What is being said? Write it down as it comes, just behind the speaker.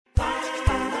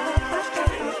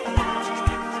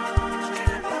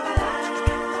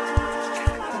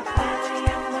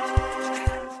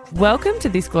Welcome to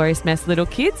This Glorious Mess, Little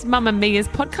Kids, Mamma Mia's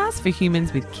podcast for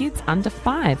humans with kids under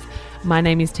 5. My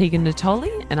name is Tegan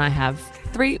Natoli and I have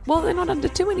 3, well, they're not under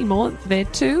 2 anymore. They're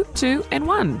 2, 2 and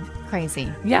 1.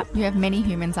 Crazy. Yep. You have many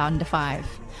humans under 5.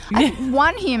 Yeah. I have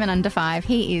one human under 5.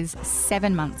 He is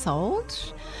 7 months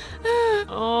old.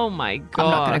 Oh my gosh.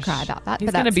 I'm not going to cry about that, He's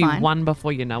but going to that's be fine. 1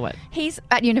 before you know it. He's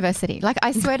at university. Like,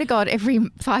 I swear to God, every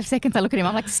 5 seconds I look at him,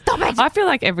 I'm like, stop it. I feel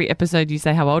like every episode you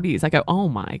say how old he is, I go, oh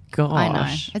my gosh. I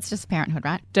know. It's just parenthood,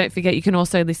 right? Don't forget you can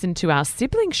also listen to our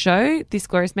sibling show, This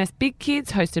Glorious Mess Big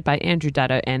Kids, hosted by Andrew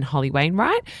Daddo and Holly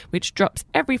Wainwright, which drops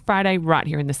every Friday right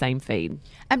here in the same feed.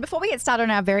 And before we get started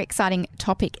on our very exciting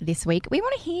topic this week, we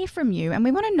want to hear from you and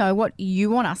we want to know what you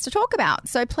want us to talk about.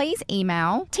 So please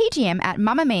email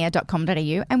tgm@mamamia.com.au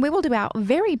and we will do our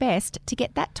very best to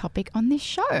get that topic on this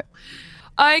show.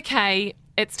 Okay,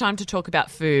 it's time to talk about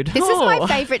food. This is my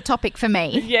favourite topic for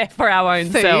me. Yeah, for our own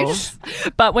Food. selves.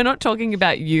 But we're not talking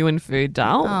about you and food,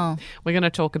 doll. Oh. We're going to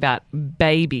talk about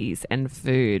babies and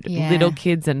food, Yeah. little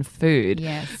kids and food.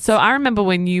 Yes. So I remember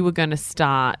when you were going to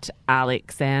start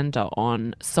Alexander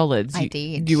on solids. I you,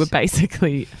 did. You were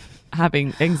basically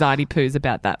having anxiety poos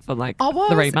about that for like I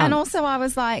was, 3 months. and also I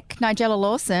was like Nigella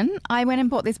Lawson. I went and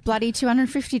bought this bloody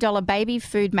 $250 baby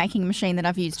food making machine that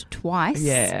I've used twice.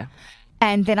 Yeah.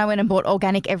 And then I went and bought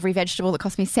organic every vegetable that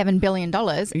cost me $7 billion.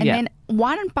 And Yeah. then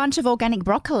one bunch of organic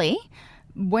broccoli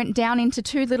went down into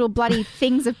 2 little bloody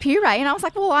things of puree. And I was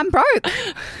like, well, I'm broke.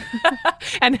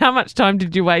 And how much time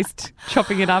did you waste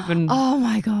chopping it up? And Oh,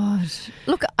 my God.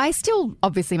 Look, I still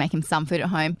obviously make him some food at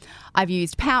home. I've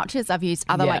used pouches. I've used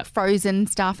other Yeah. like frozen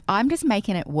stuff. I'm just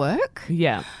making it work.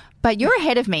 yeah. But you're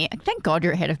ahead of me. Thank God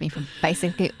you're ahead of me for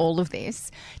basically all of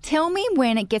this. Tell me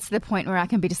when it gets to the point where I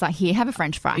can be just like, here, have a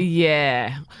French fry.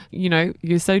 Yeah. You know,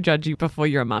 you're so judgy before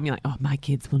you're a mum. You're like, oh, my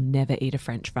kids will never eat a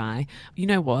French fry. You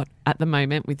know what? At the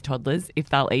moment with toddlers, if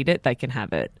they'll eat it, they can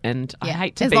have it. And I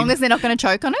hate to As long as they're not going to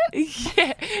choke on it.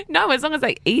 Yeah. No, as long as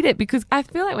they eat it, because I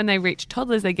feel like when they reach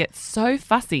toddlers, they get so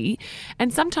fussy.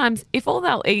 And sometimes if all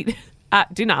they'll eat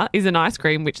at dinner is an ice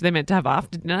cream, which they're meant to have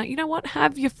after dinner, you know what?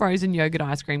 Have your frozen yogurt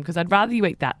ice cream, because I'd rather you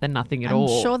eat that than nothing at I'm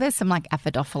all. sure there's some like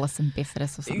Aphodophilus and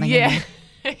Bifidus or something in Yeah.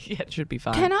 there. Yeah, it should be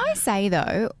fine. Can I say,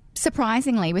 though,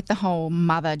 surprisingly, with the whole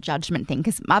mother judgment thing,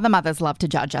 because other mothers love to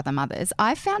judge other mothers,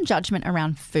 I found judgment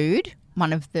around food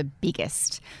one of the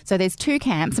biggest. So there's 2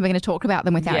 camps, and we're going to talk about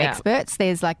them with our Yeah. experts.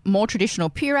 There's like more traditional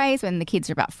purees when the kids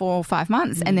are about 4 or 5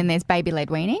 months, and then there's baby-led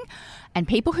weaning. And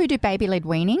people who do baby-led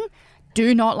weaning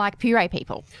do not like puree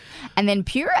people. And then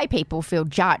puree people feel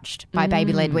judged by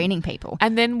baby-led weaning people.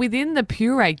 And then within the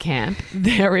puree camp,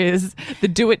 there is the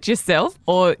do-it-yourself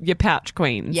or your pouch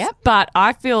queens. Yep. But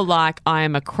I feel like I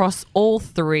am across all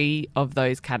 3 of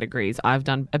those categories. I've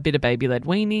done a bit of baby-led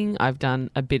weaning. I've done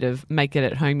a bit of make it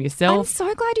at home I'm yourself.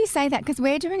 so glad you say that, because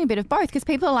we're doing a bit of both, because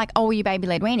people are like, oh, are you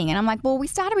baby-led weaning? And I'm like, well, we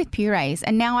started with purees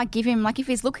and now I give him, like if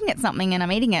he's looking at something and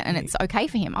I'm eating it and it's okay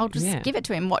for him, I'll just Yeah. give it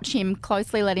to him, watch him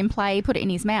closely, let him play, put it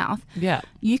in his mouth. Yeah.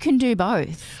 You can do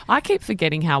both. I keep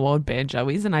forgetting how old Banjo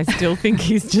is, and I still think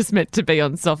he's just meant to be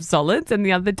on soft solids. And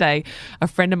the other day, a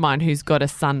friend of mine who's got a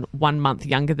son 1 month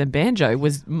younger than Banjo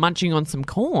was munching on some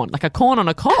corn, like a corn on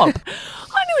a cob.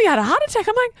 I nearly had a heart attack.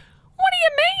 I'm like, what do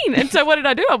you mean? And so what did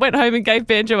I do? I went home and gave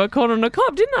Banjo a corn on a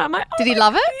cob, didn't I? I'm like, oh Did he my-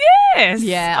 love it? Yes.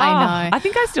 Yeah, I know. I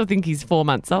think I still think he's 4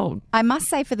 months old. I must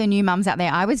say, for the new mums out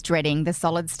there, I was dreading the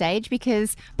solid stage,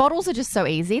 because bottles are just so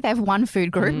easy. They have one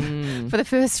food group for the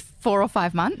first 4 or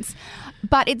 5 months.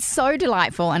 But it's so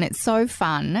delightful and it's so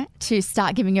fun to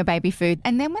start giving your baby food.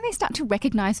 And then when they start to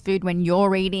recognise food when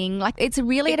you're eating, like it's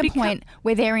really at a point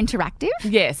where they're interactive.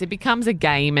 Yes, it becomes a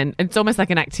game, and it's almost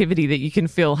like an activity that you can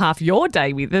fill half your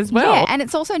day with as well. Yeah, and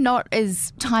it's also not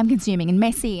as time consuming and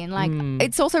messy, and like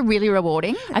it's also really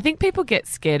rewarding. I think people get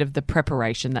scared of the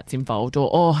preparation that's involved,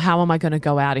 or how am I going to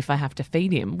go out if I have to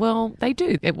feed him? Well, they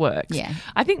do. It works. Yeah.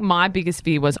 I think my biggest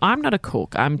fear was I'm not a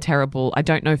cook. I'm terrible. I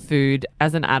don't know food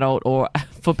as an adult or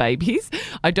for babies.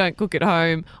 I don't cook at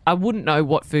home. I wouldn't know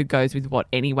what food goes with what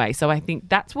anyway. So I think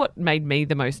that's what made me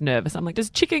the most nervous. I'm like, does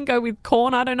chicken go with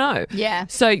corn? I don't know. Yeah.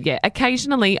 So yeah,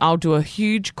 occasionally I'll do a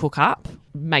huge cook up,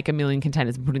 make a million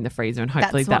containers and put in the freezer, and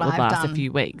hopefully That's that what will I've last a done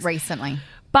few weeks. recently.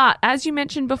 But as you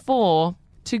mentioned before,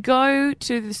 to go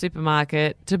to the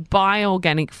supermarket, to buy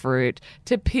organic fruit,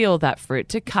 to peel that fruit,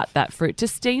 to cut that fruit, to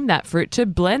steam that fruit, to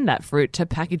blend that fruit, to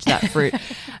package that fruit,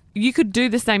 you could do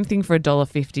the same thing for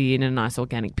 $1.50 in a nice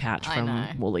organic pouch I from know.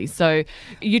 Woolies. So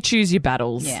you choose your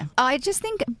battles. Yeah. I just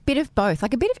think a bit of both,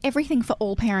 like a bit of everything for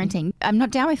all parenting. I'm not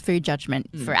down with food judgment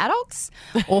for adults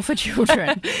or for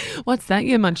children. What's that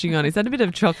you're munching on? Is that a bit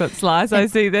of chocolate slice I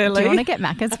see there, Do Lee? you want to get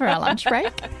Macca's for our lunch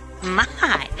break? My,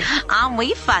 aren't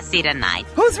we fussy tonight?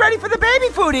 Who's ready for the baby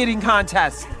food eating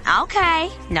contest?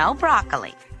 Okay, no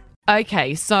broccoli.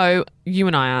 Okay, so you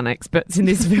and I aren't experts in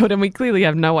this field, and we clearly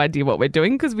have no idea what we're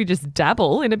doing because we just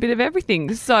dabble in a bit of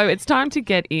everything. So it's time to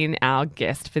get in our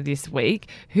guest for this week,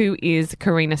 who is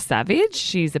Karina Savage.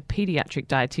 She's a paediatric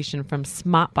dietitian from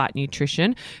Smart Bite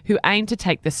Nutrition who aim to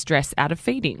take the stress out of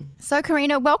feeding. So,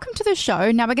 Karina, welcome to the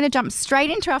show. Now we're going to jump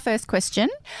straight into our first question.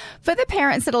 For the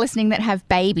parents that are listening that have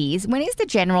babies, when is the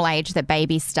general age that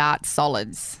babies start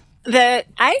solids? The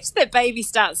age that baby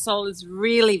starts solids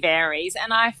really varies,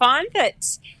 and I find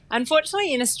that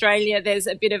unfortunately in Australia there's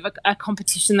a bit of a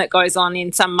competition that goes on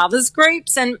in some mothers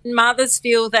groups, and mothers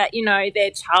feel that, you know,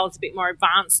 their child's a bit more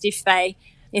advanced if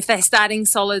they're starting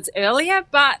solids earlier,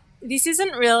 but this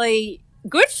isn't really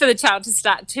good for the child to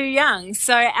start too young.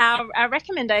 So our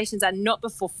recommendations are not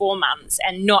before 4 months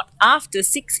and not after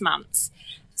 6 months.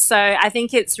 So I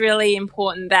think it's really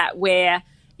important that we're,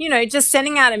 you know, just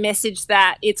sending out a message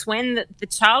that it's when the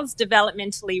child's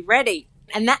developmentally ready.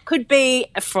 And that could be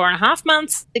 4.5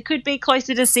 months. It could be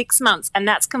closer to 6 months, and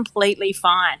that's completely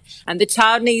fine. And the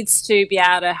child needs to be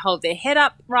able to hold their head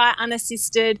up right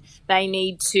unassisted. They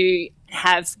need to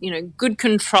have, you know, good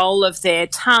control of their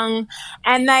tongue,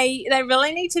 and they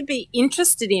really need to be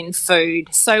interested in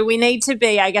food. So we need to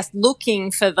be, I guess, looking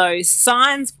for those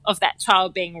signs of that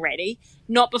child being ready,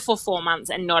 not before 4 months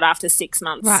and not after 6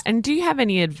 months. Right. And do you have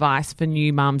any advice for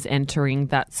new mums entering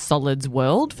that solids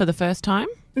world for the first time?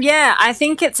 Yeah, I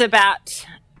think it's about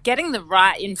getting the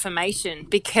right information,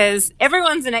 because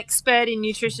everyone's an expert in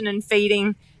nutrition and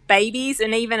feeding babies.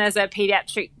 And even as a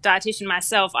paediatric dietitian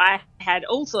myself, I had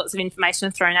all sorts of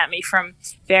information thrown at me from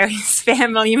various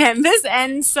family members.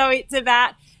 And so it's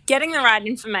about getting the right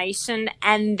information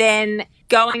and then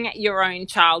going at your own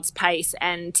child's pace,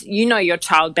 and you know your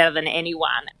child better than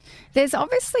anyone. There's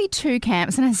obviously two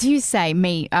camps, and as you say,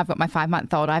 I've got my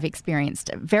 5-month-old, I've experienced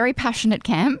very passionate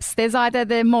camps. There's either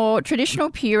the more traditional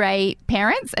puree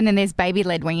parents, and then there's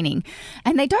baby-led weaning,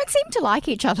 and they don't seem to like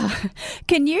each other.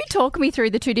 Can you talk me through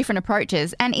the two different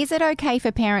approaches, and is it okay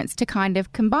for parents to kind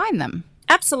of combine them?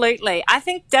 Absolutely. I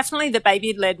think definitely the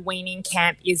baby-led weaning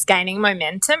camp is gaining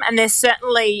momentum, and there's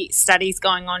certainly studies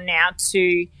going on now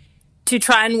to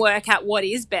try and work out what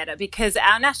is better, because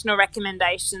our national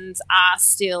recommendations are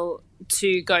still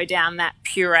to go down that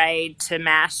pureed to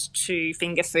mash to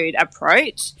finger food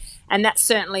approach. And that's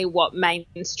certainly what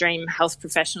mainstream health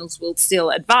professionals will still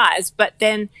advise. But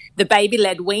then the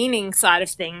baby-led weaning side of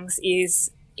things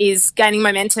is gaining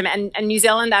momentum, and New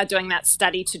Zealand are doing that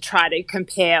study to try to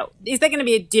compare, is there going to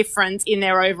be a difference in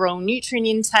their overall nutrient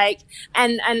intake?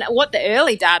 And what the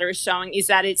early data is showing is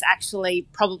that it's actually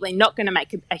probably not going to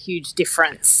make a huge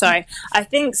difference. So I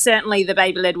think certainly the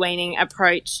baby-led weaning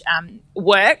approach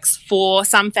works for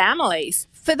some families.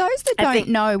 For those that don't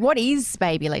know, what is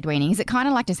baby-led weaning? Is it kind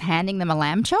of like just handing them a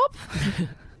lamb chop?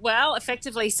 Well,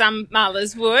 effectively some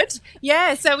mothers would.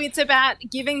 Yeah, so it's about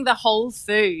giving the whole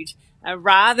food.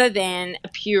 Rather than a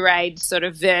pureed sort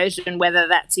of version, whether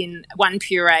that's in one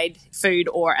pureed food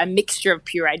or a mixture of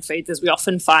pureed foods, as we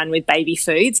often find with baby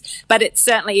foods. But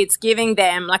it's giving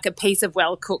them like a piece of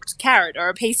well-cooked carrot or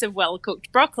a piece of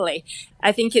well-cooked broccoli.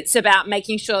 I think it's about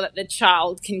making sure that the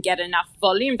child can get enough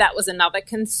volume. That was another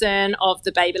concern of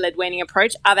the baby-led weaning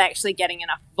approach. Are they actually getting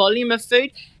enough volume of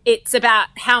food? It's about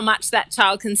how much that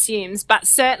child consumes, but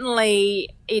certainly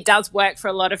it does work for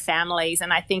a lot of families,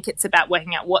 and I think it's about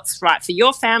working out what's right for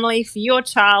your family, for your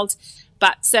child,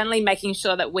 but certainly making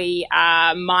sure that we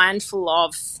are mindful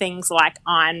of things like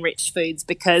iron-rich foods,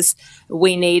 because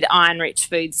we need iron-rich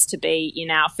foods to be in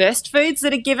our first foods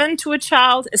that are given to a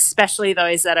child, especially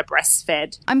those that are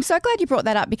breastfed. I'm so glad you brought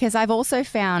that up, because I've also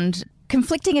found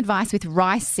conflicting advice with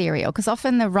rice cereal, because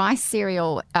often the rice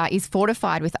cereal is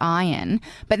fortified with iron,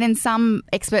 but then some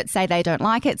experts say they don't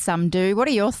like it, some do. What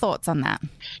are your thoughts on that?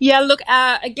 Yeah, look,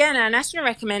 again, our national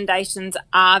recommendations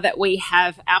are that we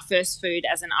have our first food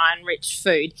as an iron-rich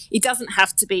food. It doesn't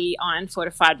have to be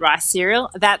iron-fortified rice cereal.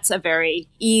 That's a very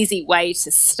easy way to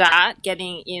start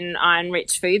getting in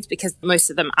iron-rich foods, because most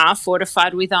of them are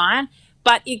fortified with iron.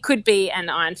 But it could be an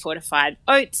iron-fortified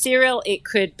oat cereal, it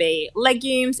could be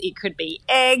legumes, it could be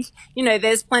egg. You know,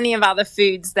 there's plenty of other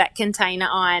foods that contain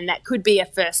iron that could be a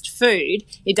first food.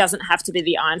 It doesn't have to be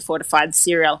the iron-fortified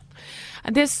cereal.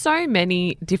 And there's so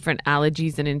many different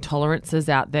allergies and intolerances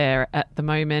out there at the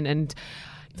moment, and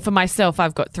for myself,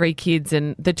 I've got 3 kids,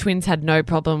 and the twins had no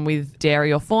problem with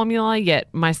dairy or formula, yet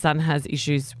my son has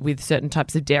issues with certain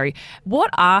types of dairy. What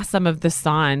are some of the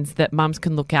signs that mums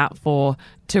can look out for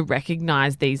to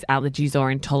recognise these allergies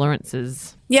or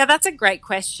intolerances? Yeah, that's a great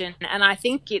question. And I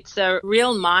think it's a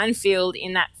real minefield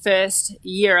in that first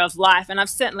year of life. And I've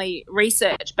certainly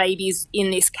researched babies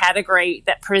in this category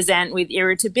that present with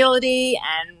irritability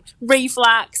and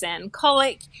reflux and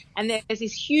colic. And there's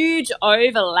this huge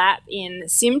overlap in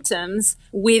symptoms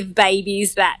with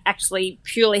babies that actually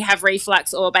purely have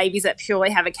reflux or babies that purely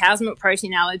have a cow's milk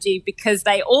protein allergy, because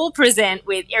they all present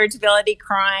with irritability,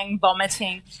 crying,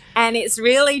 vomiting. And it's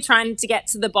really trying to get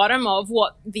to the bottom of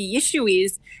what the issue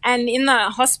is. And in the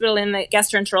hospital, in the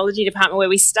gastroenterology department where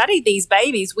we studied these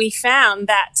babies, we found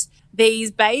that these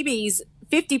babies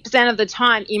 50% of the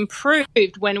time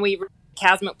improved when we removed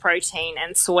cow's milk protein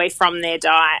and soy from their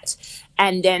diet.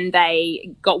 And then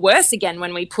they got worse again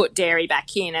when we put dairy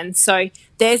back in. And so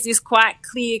there's this quite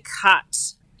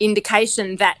clear-cut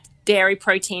indication that dairy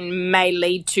protein may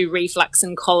lead to reflux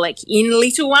and colic in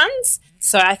little ones.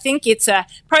 So I think it's a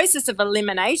process of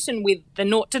elimination with the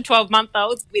 0 to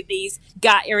 12-month-olds with these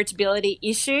gut irritability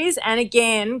issues. And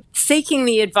again, seeking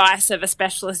the advice of a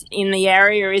specialist in the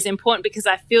area is important, because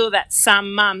I feel that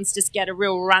some mums just get a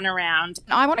real runaround.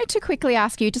 I wanted to quickly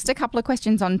ask you just a couple of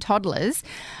questions on toddlers.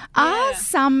 Are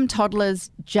some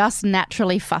toddlers just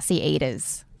naturally fussy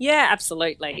eaters? Yeah,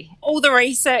 absolutely. All the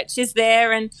research is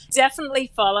there, and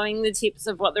definitely following the tips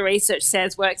of what the research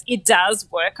says works. It does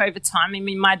work over time. I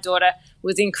mean, my daughter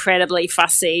was incredibly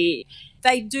fussy.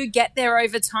 They do get there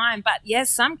over time, but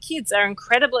yes, some kids are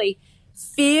incredibly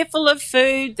fearful of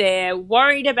food. They're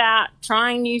worried about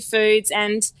trying new foods,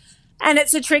 and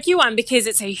it's a tricky one because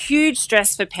it's a huge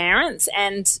stress for parents,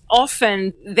 and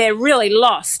often they're really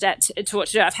lost to what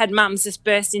to do. I've had mums just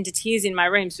burst into tears in my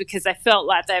rooms because they felt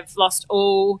like they've lost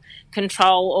all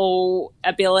control, all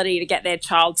ability to get their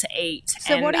child to eat.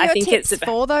 So what are your tips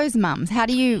for those mums? How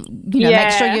do you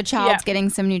make sure your child's getting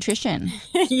some nutrition?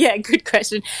 Yeah, good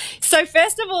question. So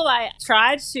first of all, I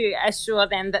try to assure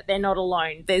them that they're not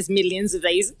alone. There's millions of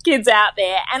these kids out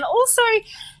there, and also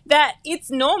that it's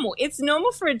normal. It's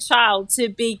normal for a child to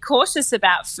be cautious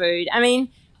about food. I mean,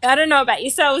 I don't know about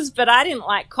yourselves, but I didn't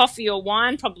like coffee or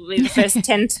wine probably the first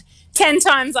 10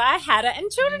 times I had it.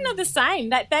 And children are the same,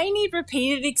 that they need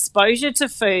repeated exposure to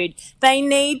food. They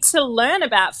need to learn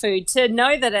about food to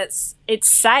know that it's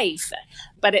safe.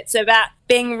 But it's about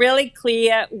being really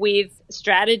clear with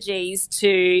strategies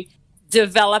to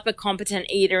develop a competent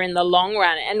eater in the long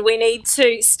run. And we need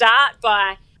to start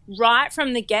by, right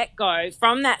from the get-go,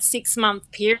 from that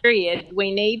 6-month period,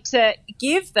 we need to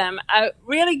give them a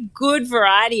really good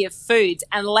variety of foods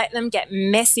and let them get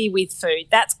messy with food.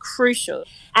 That's crucial.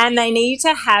 And they need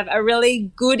to have a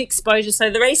really good exposure. So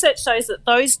the research shows that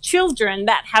those children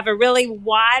that have a really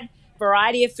wide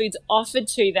variety of foods offered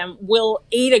to them will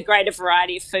eat a greater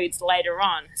variety of foods later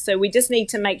on. So we just need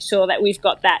to make sure that we've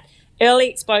got that early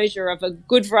exposure of a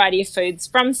good variety of foods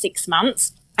from 6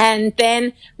 months. And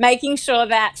then making sure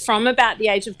that from about the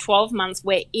age of 12 months,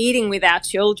 we're eating with our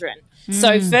children.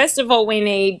 So first of all, we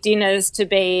need dinners to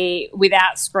be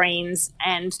without screens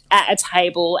and at a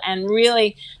table, and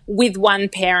really with one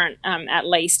parent at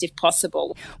least, if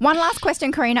possible. One last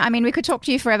question, Karina. I mean, we could talk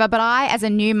to you forever, but I, as a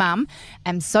new mum,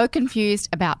 am so confused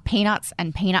about peanuts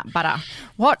and peanut butter.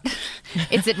 What?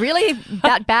 Is it really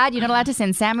that bad? You're not allowed to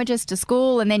send sandwiches to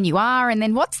school, and then you are, and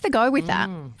then what's the go with that?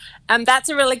 That's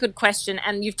a really good question,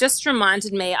 and you've just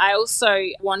reminded me. I also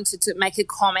wanted to make a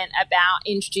comment about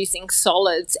introducing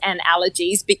solids and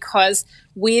allergies, because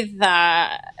with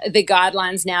the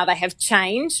guidelines now, they have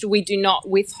changed. We do not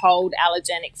withhold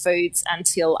allergenic foods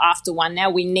until after 1 now.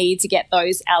 We need to get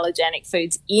those allergenic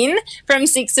foods in from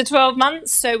 6 to 12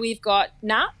 months. So we've got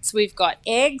nuts, we've got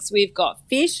eggs, we've got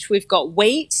fish, we've got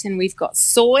wheat, and we've got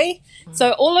soy.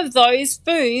 So all of those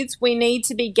foods we need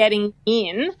to be getting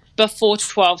in before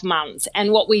 12 months.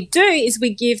 And what we do is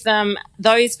we give them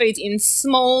those foods in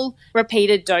small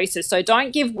repeated doses. So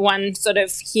don't give one sort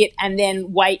of hit and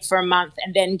then wait for a month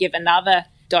and then give another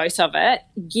dose of it.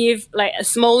 Give like a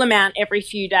small amount every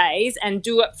few days and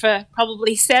do it for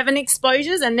probably 7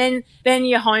 exposures, and then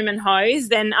you're home and hose.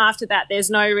 Then after that, there's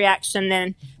no reaction,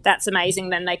 then that's amazing.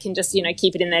 Then they can just,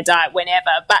 keep it in their diet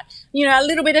whenever. But, a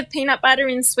little bit of peanut butter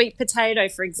in sweet potato,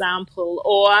 for example,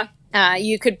 or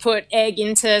you could put egg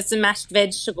into some mashed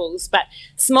vegetables. But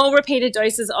small repeated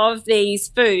doses of these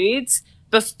foods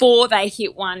before they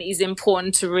hit 1 is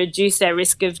important to reduce their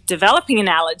risk of developing an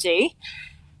allergy.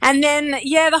 And then,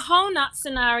 the whole nut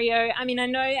scenario, I mean, I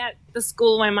know at the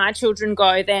school where my children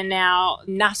go, they're now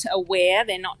nut aware.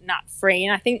 They're not nut free.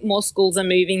 And I think more schools are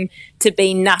moving to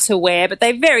be nut aware, but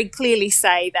they very clearly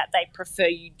say that they prefer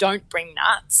you don't bring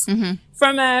nuts.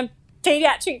 From a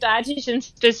pediatric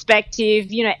dietitian's perspective,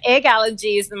 egg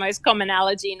allergy is the most common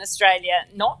allergy in Australia,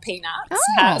 not peanuts.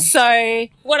 Oh. So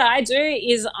what I do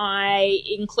is I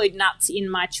include nuts in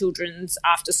my children's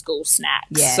after-school snacks.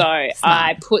 Yeah, So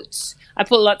smart. I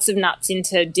put lots of nuts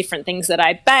into different things that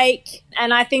I bake,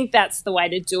 and I think that's the way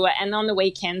to do it. And on the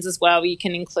weekends as well, you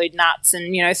can include nuts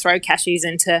and, throw cashews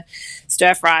into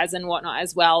stir fries and whatnot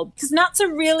as well, because nuts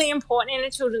are really important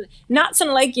in children. Nuts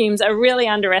and legumes are really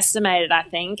underestimated, I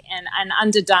think, and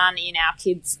underdone in our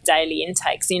kids' daily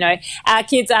intakes. Our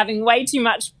kids are having way too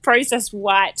much processed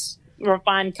white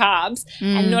refined carbs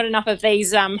and not enough of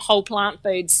these whole plant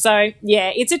foods. So,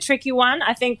 yeah, it's a tricky one.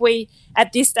 I think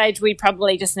at this stage, we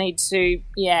probably just need to,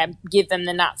 give them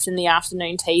the nuts in the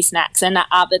afternoon tea snacks and at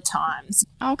other times.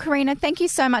 Oh, Karina, thank you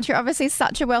so much. You're obviously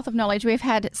such a wealth of knowledge. We've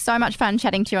had so much fun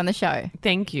chatting to you on the show.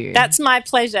 Thank you. That's my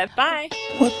pleasure. Bye.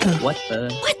 What the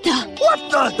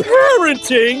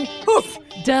parenting? Oof.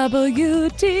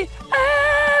 WTF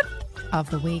Of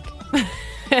the week.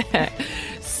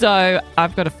 So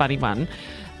I've got a funny one.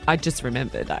 I just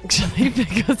remembered actually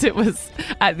because it was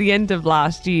at the end of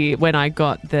last year when I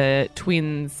got the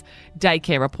twins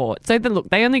daycare report. So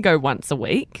they only go once a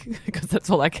week because that's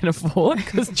all I can afford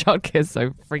because childcare is so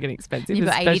friggin' expensive. You've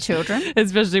got 80 children.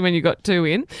 Especially when you got 2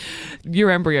 in. Your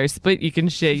embryo split, you can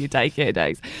share your daycare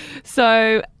days.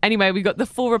 So anyway, we got the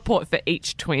full report for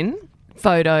each twin,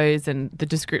 photos and the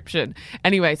description.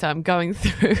 Anyway, so I'm going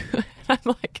through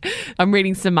I'm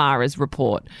reading Samara's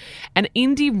report, and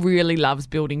Indy really loves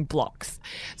building blocks.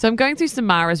 So I'm going through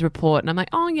Samara's report and I'm like,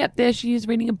 oh, yep, there she is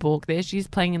reading a book. There she is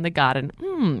playing in the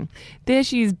garden. There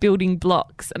she is building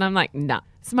blocks. And I'm like, nah,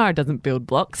 Samara doesn't build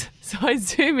blocks. So I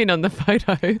zoom in on the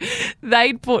photo.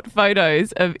 They'd put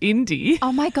photos of Indy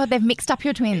Oh, my God, they've mixed up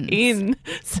your twins. in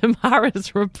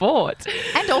Samara's report.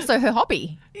 And also her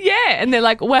hobby. Yeah, and they're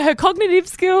like, well, her cognitive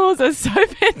skills are so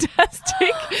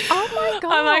fantastic. Oh, my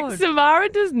God. I'm like, Samara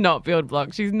does not build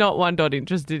blocks. She's not one dot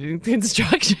interested in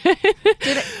construction.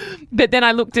 But then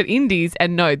I looked at Indy's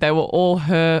and no, they were all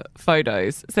her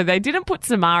photos. So they didn't put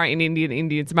Samara in Indy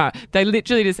and Samara. They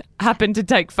literally just happened to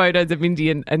take photos of Indy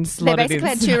and They slotted in. basically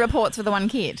had 2 reports for the one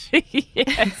kid.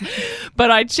 Yes.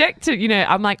 But I checked it,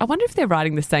 I'm like, I wonder if they're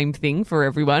writing the same thing for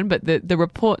everyone, but the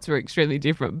reports were extremely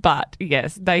different. But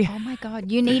yes, Oh, my God.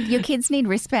 Your kids need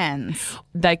wristbands.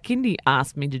 Kindy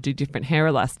asked me to do different hair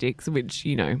elastics, which,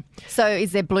 So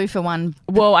is there blue for one?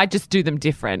 well, I just do them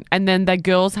different. And then the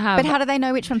girls have... But how do they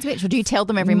know which one's which? Or do you tell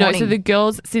them every No, morning? so the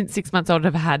girls since 6 months old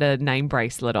have had a name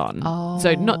bracelet on. Oh.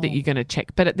 So not that you're going to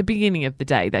check, but at the beginning of the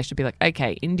day, they should be like,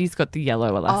 okay, Indy's got the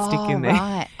yellow elastic in there.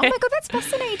 Right. Oh, my God, that's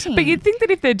fascinating. But you'd think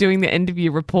that if they're doing the end of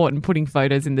year report and putting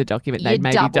photos in the document, they'd You'd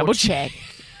maybe double check.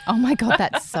 Oh, my God,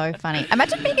 that's so funny.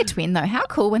 Imagine being a twin, though. How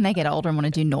cool when they get older and want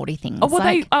to do naughty things. Oh, well,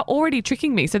 they are already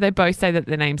tricking me. So they both say that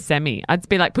their name's Sammy. I'd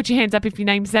be like, put your hands up if your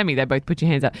name's Sammy. They both put your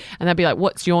hands up. And they'd be like,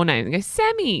 what's your name? They go,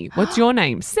 Sammy. What's your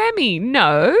name? Sammy.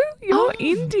 No, you're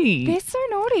Indy. They're so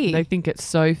naughty. They think it's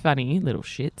so funny, little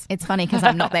shits. It's funny because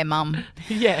I'm not their mum.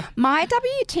 Yeah. My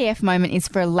WTF moment is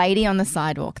for a lady on the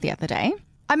sidewalk the other day.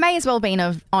 I may as well have been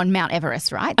on Mount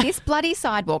Everest, right? This bloody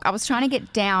sidewalk, I was trying to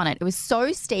get down it. It was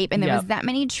so steep and there was that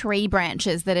many tree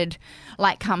branches that had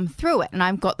come through it. And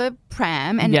I've got the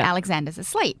pram and Alexander's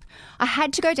asleep. I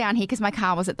had to go down here because my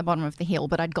car was at the bottom of the hill,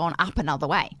 but I'd gone up another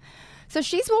way. So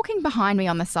she's walking behind me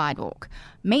on the sidewalk.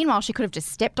 Meanwhile, she could have just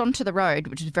stepped onto the road,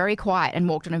 which is very quiet, and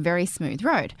walked on a very smooth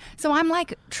road. So I'm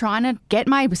trying to get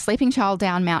my sleeping child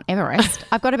down Mount Everest.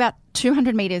 I've got about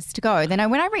 200 metres to go. Then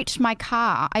when I reached my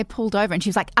car, I pulled over and she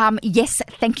was like, yes,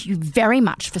 thank you very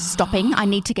much for stopping. I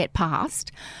need to get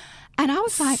past. And I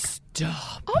was like,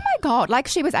 stop. Oh, my God.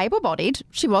 She was able-bodied.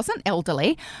 She wasn't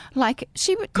elderly.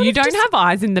 She could You don't have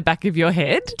eyes in the back of your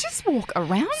head? just walk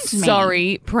around me.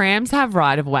 Sorry, prams have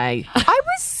right of way. I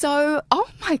was so, oh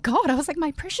my God, I was like,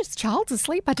 my precious child's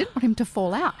asleep. I didn't want him to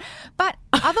fall out. But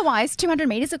otherwise, 200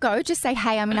 metres ago, just say,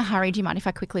 hey, I'm in a hurry. Do you mind if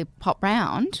I quickly pop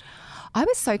round? I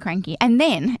was so cranky. And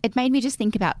then it made me just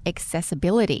think about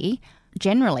accessibility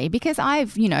generally because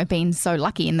I've, been so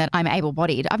lucky in that I'm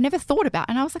able-bodied. I've never thought about,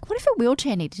 and I was like, what if a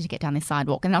wheelchair needed to get down this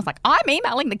sidewalk? And I was like, I'm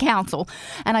emailing the council.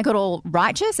 And I got all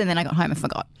righteous and then I got home and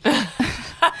forgot.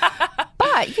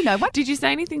 But, what? Did you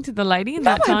say anything to the lady in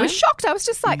No, that time? I was shocked. I was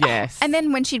just like, Yes. And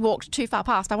then when she'd walked too far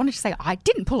past, I wanted to say, I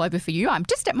didn't pull over for you. I'm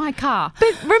just at my car.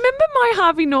 But remember my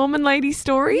Harvey Norman lady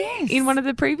story Yes. in one of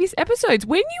the previous episodes?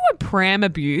 When you were pram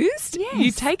abused, Yes.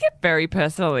 you take it very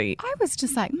personally. I was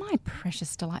just like, my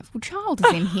precious, delightful child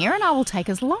is in here and I will take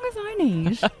as long as I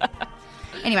need.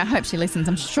 Anyway, I hope she listens.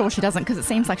 I'm sure she doesn't because it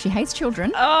seems like she hates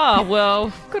children. Oh,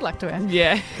 well, Good luck to her.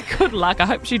 yeah. Good luck. I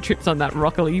hope she trips on that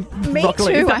broccoli. Me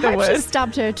broccoli, too. is I that the hope she word?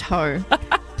 stubbed her toe.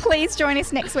 Please join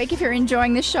us next week if you're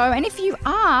enjoying the show. And if you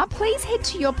are, please head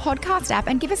to your podcast app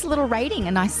and give us a little rating,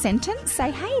 a nice sentence.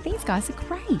 Say, hey, these guys are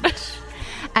great.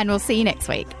 And we'll see you next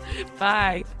week.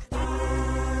 Bye.